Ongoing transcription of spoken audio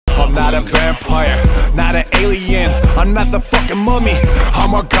I'm not a vampire, not an alien. I'm not the fucking mummy,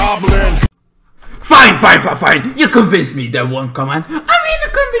 I'm a goblin. Fine. You convinced me. That one comment. I mean,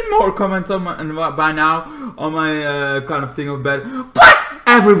 there could be more comments on my by now on my kind of thing of bed. But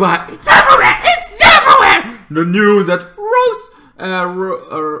everybody, it's everywhere. The news that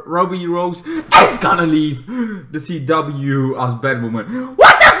Robbie Rose is gonna leave the CW as Batwoman.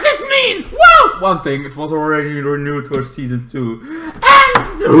 What does this mean? Well, one thing, it was already renewed for season 2.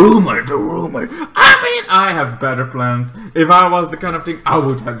 And the rumor. I mean, I have better plans. If I was the kind of thing, I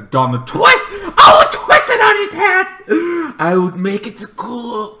would have done it twice. I would twist it on his head. I would make it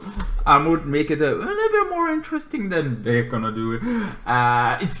cool. I would make it a little bit more interesting than they're gonna do it.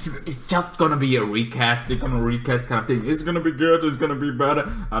 It's just gonna be a recast. They're gonna recast kind of thing. It's gonna be good. It's gonna be better.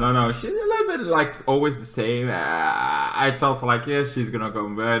 I don't know. She's a little bit like always the same. I thought like yeah, she's gonna go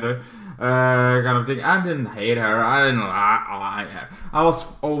better. Kind of thing. I didn't hate her. I didn't like her. I was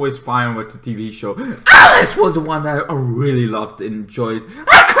always fine with the TV show. Alice was the one that I really loved and enjoyed. Her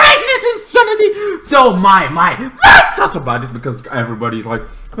craziness, insanity. So my thoughts about it, because everybody's like,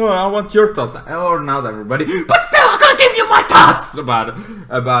 oh, I want your thoughts, or not everybody, but still I'm gonna give you my thoughts about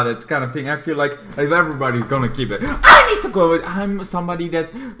it kind of thing. I feel like if everybody's gonna keep it, I need to go with, I'm somebody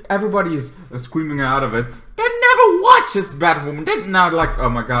that everybody is screaming out of it. They never watches Batwoman. They're not like, oh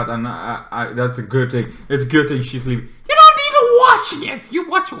my god, that's a good thing. It's a good thing she's leaving. You don't even watch it. You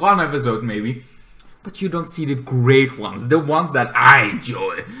watch one episode maybe, but you don't see the great ones, the ones that I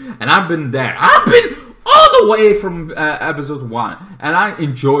enjoy. And I've been there. I've been all the way from episode 1, and I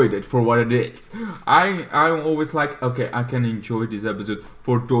enjoyed it for what it is. I'm always like, okay, I can enjoy this episode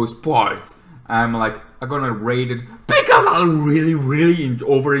for those parts. I'm gonna rate it because I really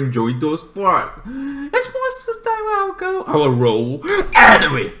over enjoyed those parts. That's most of the time I will roll.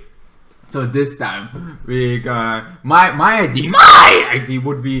 Anyway, so this time we got my idea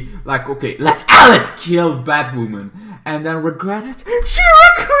would be like, okay, let Alice kill Batwoman and then regret it. She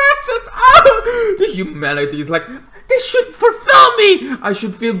regrets it. Oh, the humanity is like, they should fulfill me. I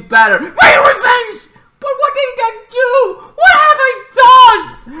should feel better. My revenge. But what did I do? What have I done?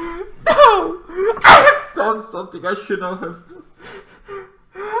 No, I have done something I should not have done.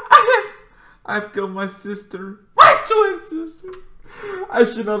 I've killed my sister, my twin sister. I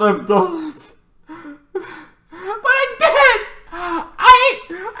should not have done it, but I did.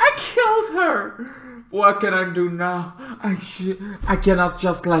 I killed her. What can I do now? I cannot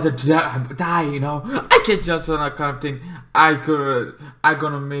just let her die, you know. I can't just that kind of thing. I'm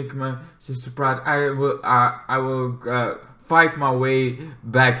gonna make my sister proud. I will fight my way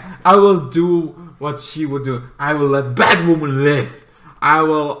back. I will do what she would do. I will let Batwoman live. I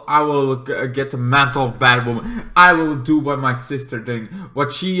will get the mantle of Batwoman. I will do what my sister did,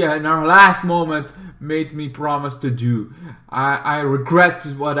 what she in her last moments made me promise to do. I regret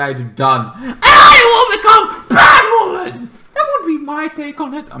what I've done, and I will become Batwoman. That would be my take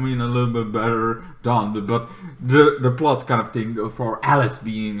on it. I mean, a little bit better done, but the plot kind of thing for Alice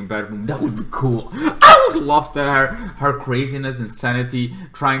being Batwoman, that would be cool. I would love her craziness, insanity,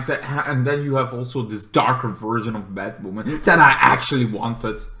 trying to, and then you have also this darker version of Batwoman that I actually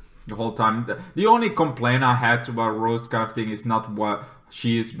wanted the whole time. The only complaint I had about Rose kind of thing is not what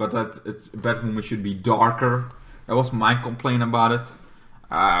she is, but that it's Batwoman should be darker. That was my complaint about it.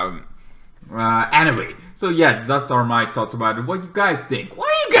 Anyway, so yeah, that's are my thoughts about it. What you guys think? What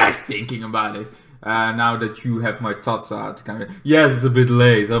are you guys thinking about it? Now that you have my thoughts out, kind of. Yes, it's a bit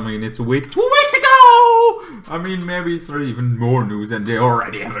late. I mean, it's a week, 2 weeks ago. I mean, maybe it's even more news, and they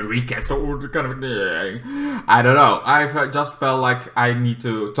already have a recast or the kind of thing. I don't know. I just felt like I need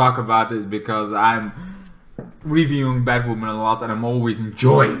to talk about this because I'm reviewing Batwoman a lot, and I'm always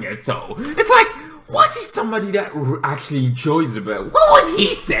enjoying it. So it's like, what is somebody that actually enjoys the Batwoman? What would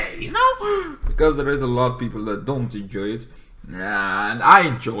he say? You know, because there is a lot of people that don't enjoy it, and I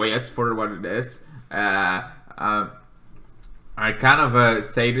enjoy it for what it is. I kind of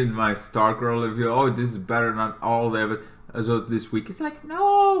said in my Stargirl review, oh, this is better than all the episodes this week. It's like,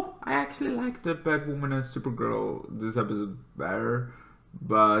 no, I actually like the Batwoman and Supergirl this episode better.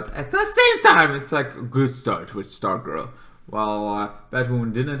 But at the same time, it's like a good start with Stargirl. Well,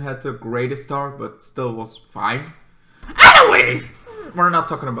 Batwoman didn't have the greatest start, but still was fine. Anyways, we're not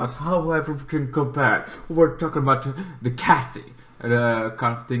talking about how everything compared. We're talking about the casting. The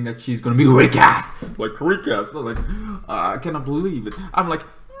kind of thing that she's gonna be recast. Like recast, like I cannot believe it. I'm like,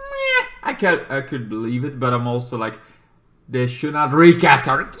 meh, I could believe it, but I'm also like, they should not recast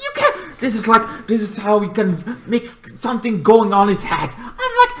her. You can't. This is how we can make something going on his head.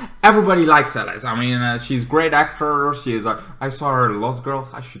 I'm like, everybody likes Alice. I mean, she's a great actor. She is. I saw her Lost Girl.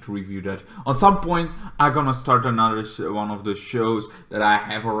 I should review that. On some point, I'm gonna start another one of the shows that I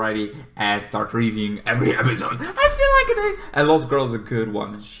have already and start reviewing every episode. I feel like it. And Lost Girl is a good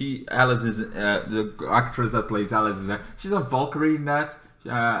one. Alice is the actress that plays Alice is there. She's a Valkyrie in that.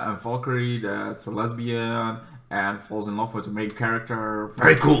 A Valkyrie that's a lesbian and falls in love with the main character.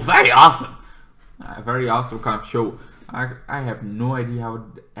 Very cool. Very awesome. Very awesome kind of show. I have no idea how it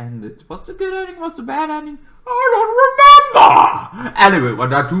ended. What's the good ending? What's the bad ending? I don't remember! Anyway,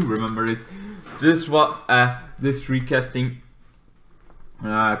 what I do remember is this recasting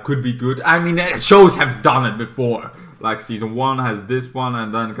could be good. I mean, shows have done it before. Like season 1 has this one,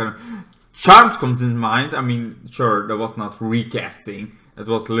 and then kind of Charmed comes in mind. I mean, sure, that was not recasting. It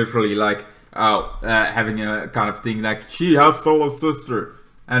was literally like having a kind of thing like she has solo sister.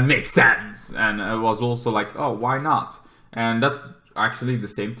 And makes sense, and it was also like, oh, why not? And that's actually the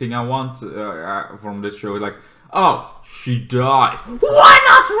same thing I want from this show. Like, oh, she dies. Why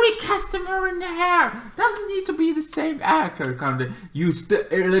not recast her in the hair? Doesn't need to be the same actor, kind of. You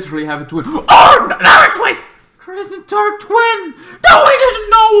literally have a twin. Oh, another twist! There isn't her twin that we didn't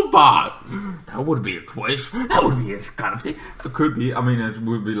know about. That would be a twist. That would be a kind of thing. It could be. I mean, it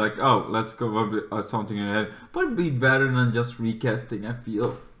would be like, oh, let's go with something ahead. But it'd be better than just recasting, I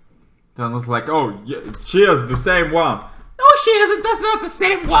feel. Then it's like, oh, yeah, she is the same one. No, she isn't. That's not the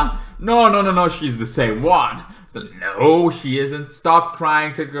same one. No, she's the same one. So, no, she isn't. Stop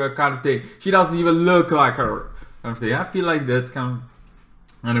trying to kind of thing. She doesn't even look like her. Kind of thing. I feel like that kind of.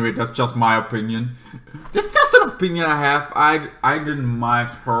 Anyway, that's just my opinion. That's just an opinion I have. I didn't mind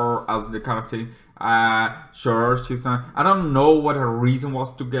her as the kind of thing. Sure, she's not. I don't know what her reason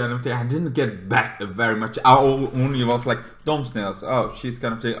was to get anything. I didn't get back very much. I only was like Tom Snails. Oh, she's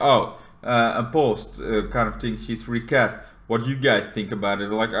kind of thing. Oh, a post kind of thing. She's recast. What do you guys think about it?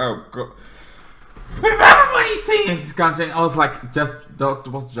 Like, oh, God. If everybody thinks kind of thing, I was like, that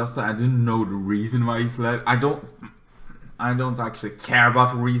was just. I didn't know the reason why he's left. I don't actually care about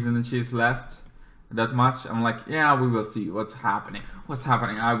the reason that she's left that much. I'm like, yeah, we will see what's happening. What's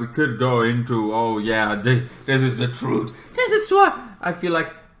happening? We could go into, oh yeah, this is the truth. This is what I feel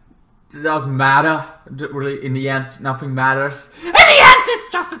like. It doesn't matter. Really, in the end, nothing matters. In the end,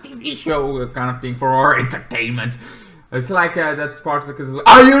 it's just a TV show kind of thing for our entertainment. It's like that Spartacus is like,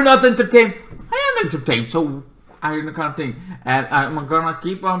 are you not entertained? I am entertained, so I'm the kind of thing. And I'm gonna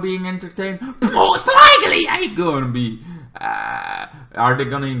keep on being entertained. Most likely, I'm gonna be. Are they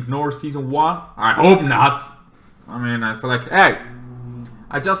gonna ignore season 1? I hope not. I mean, it's like, hey,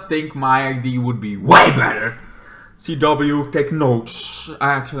 I just think my idea would be way better. CW, take notes.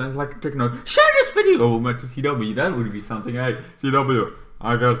 I actually like take notes. Share this video with CW. That would be something. Hey, CW,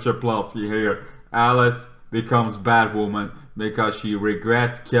 I got your plot here. Alice becomes Batwoman because she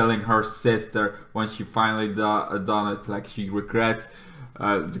regrets killing her sister when she finally done it. Like she regrets.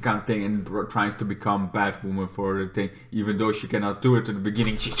 The kind of thing, and tries to become Batwoman for the thing, even though she cannot do it in the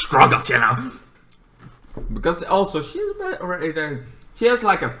beginning. She struggles, you know, because also she's already there. She is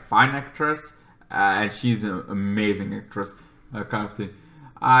like a fine actress, and she's an amazing actress, kind of thing.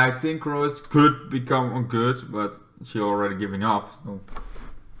 I think Rose could become good, but she already giving up. So.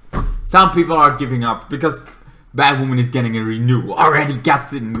 Some people are giving up because Batwoman is getting a renew. Already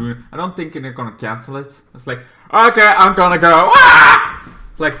gets it. I don't think they're gonna cancel it. It's like, okay, I'm gonna go. Ah!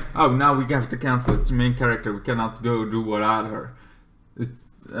 Like, oh, now we have to cancel it. It's the main character. We cannot go do without her. It's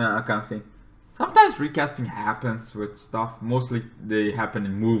kind of thing. Sometimes recasting happens with stuff. Mostly they happen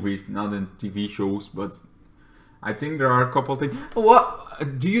in movies, not in TV shows. But I think there are a couple things.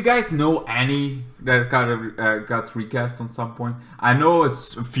 What do you guys know any that kind of got recast on some point? I know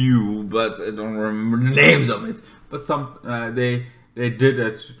it's a few, but I don't remember the names of it. But some they did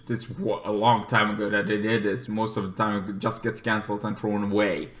it. This a long time ago that they did this. Most of the time it just gets cancelled and thrown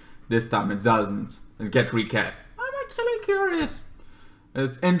away. This time it doesn't. It gets recast. I'm actually curious.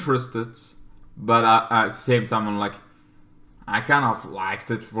 It's interested, but at the same time I'm like, I kind of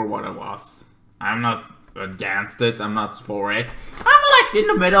liked it for what it was. I'm not against it. I'm not for it. I'm like in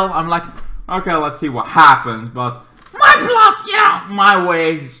the middle. I'm like, okay, let's see what happens. But my plot, you know, my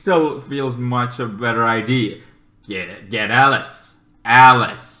way still feels much a better idea. Get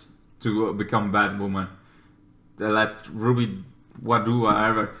Alice to become Batwoman. Let Ruby do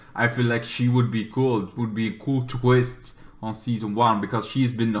whatever. I feel like she would be cool. It would be a cool twist on season 1 because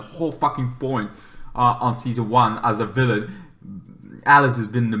she's been the whole fucking point on season 1 as a villain. Alice has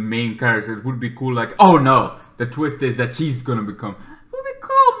been the main character. It would be cool, like, oh no, the twist is that she's gonna become. It would be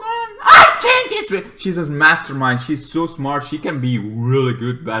cool, man. I changed it. She's a mastermind. She's so smart. She can be really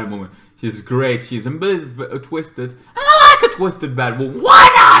good Batwoman. She's great. She's a bit twisted. And I like like a twisted Batwoman. Why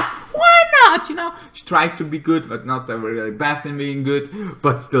not? Why not? You know, she tried to be good, but not really best in being good,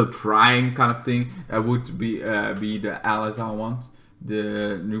 but still trying, kind of thing. That would be the Alice I want,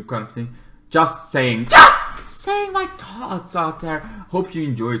 the new kind of thing. Just saying my thoughts out there. Hope you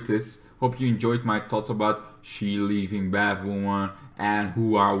enjoyed this. Hope you enjoyed my thoughts about she leaving Batwoman and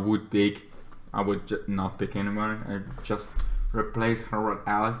who I would pick. I would not pick anyone. I just replace her with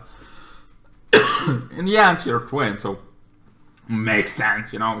Alice. In the end, she's a twin, so makes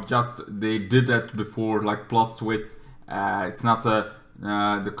sense, you know. Just they did that before, like plot twist. It's not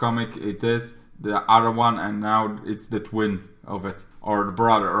the comic; it is the other one, and now it's the twin of it, or the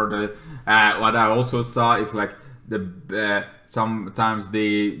brother, or the. What I also saw is like the sometimes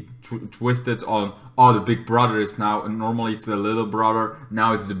they twisted on. Oh, the big brother is now, and normally it's the little brother.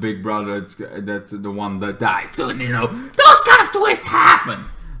 Now it's the big brother. That's the one that died. So you know, those kind of twists happen.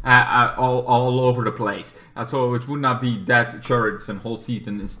 All over the place, and so it would not be that short and whole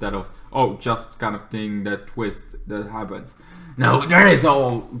season instead of just kind of thing, that twist that happened. No, there is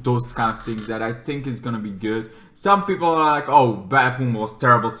all those kind of things that I think is gonna be good. Some people are like, oh, Batwoman was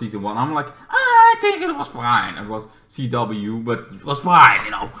terrible season 1. I'm like, I think it was fine. It was CW, but it was fine,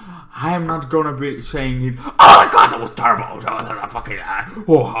 you know. I am not gonna be saying it. Oh my god, that was terrible. Fucking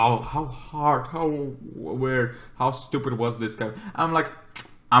how hard, how weird, how stupid was this guy? I'm like,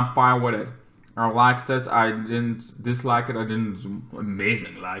 I'm fine with it. I liked it. I didn't dislike it. I didn't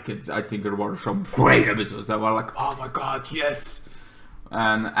amazing like it. I think there were some great episodes that were like, oh my god, yes.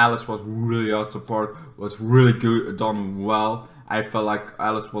 And Alice was really out of part. Was really good, done well. I felt like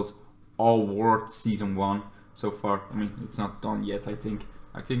Alice was all worth season 1 so far. I mean, it's not done yet. I think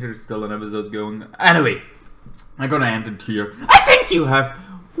there's still an episode going. Anyway, I'm gonna end it here. I think you have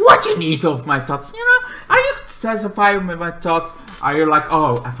what you need of my thoughts. You know, are you satisfied with my thoughts? Are you like,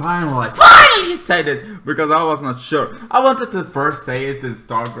 oh, I finally said it, because I was not sure. I wanted to first say it in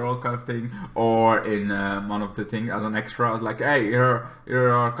Stargirl kind of thing, or in one of the things as an extra. I was like, hey, you're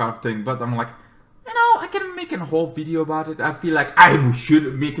kind of thing, but I'm like, you know, I can make a whole video about it. I feel like I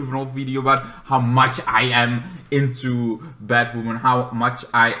should make a whole video about how much I am into Batwoman, how much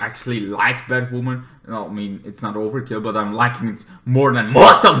I actually like Batwoman. You know, I mean, it's not overkill, but I'm liking it more than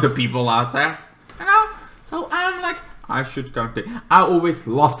most of the people out there. You know, so I'm like, I should kind of think. I always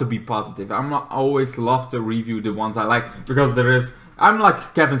love to be positive. I always love to review the ones I like, because I'm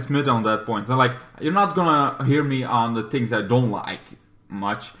like Kevin Smith on that point. So like, you're not gonna hear me on the things I don't like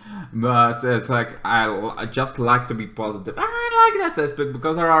much, but it's like I just like to be positive, and I like that aspect,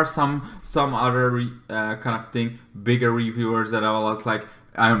 because there are some other kind of thing, bigger reviewers that I was like,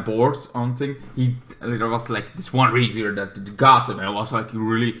 I'm bored on thing. There was like this one reviewer that got it, and I was like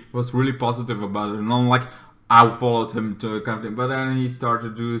really positive about it, and I'm like, I followed him to kind of thing, but then he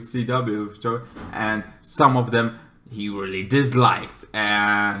started to do CW show, and some of them he really disliked,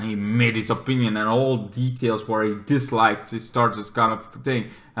 and he made his opinion and all details where he disliked. He started this kind of thing,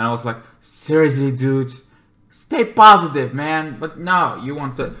 and I was like, seriously, dude, stay positive, man. But no, you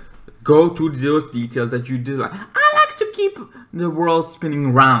want to go to those details that you dislike. I like to keep the world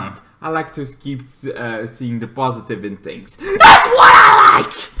spinning round. I like to keep seeing the positive in things. That's what I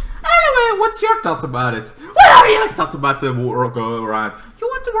like. Anyway, what's your thoughts about it? What are your thoughts about the world go around? You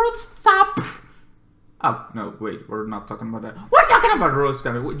want the world to stop? Oh, no, wait, we're not talking about that. We're talking about Rose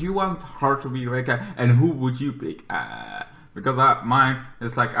County. Would you want her to be Rebecca? And who would you pick? Because mine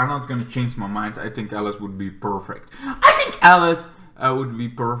is like, I'm not going to change my mind. I think Alice would be perfect. I think Alice would be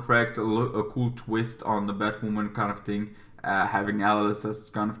perfect. A cool twist on the Batwoman kind of thing. Having Alice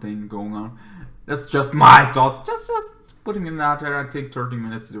as kind of thing going on. That's just my thought. Just putting it out there. I think 30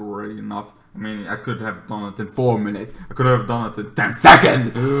 minutes is already enough. I mean, I could have done it in 4 minutes. I could have done it in 10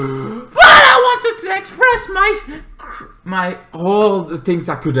 seconds. But I wanted to express my all the things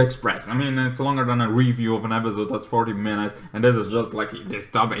I could express. I mean, it's longer than a review of an episode that's 40 minutes, and this is just like this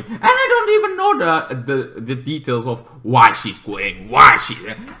dummy. And I don't even know the details of why she's quitting, I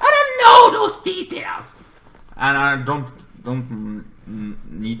don't know those details, and I don't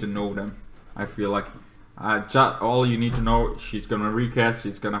need to know them. I feel like just all you need to know, she's gonna recast,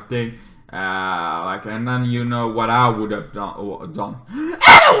 she's gonna think. And then you know what I would have done.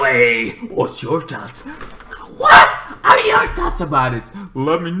 Anyway, what's your thoughts? What are your thoughts about it?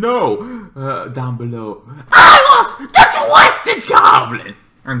 Let me know down below. I was the Twisted Goblin.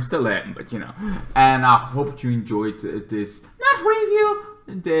 I'm still am, but you know. And I hope you enjoyed this not review,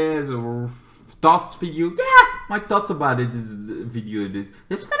 this thoughts video. Yeah, my thoughts about it. This video.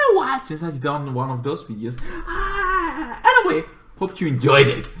 It's been a while since I've done one of those videos. Anyway, hope you enjoyed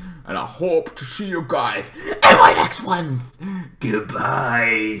it. and I hope to see you guys in my next ones.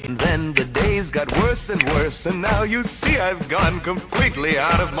 Goodbye. And then the days got worse and worse, and now you see I've gone completely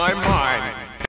out of my mind.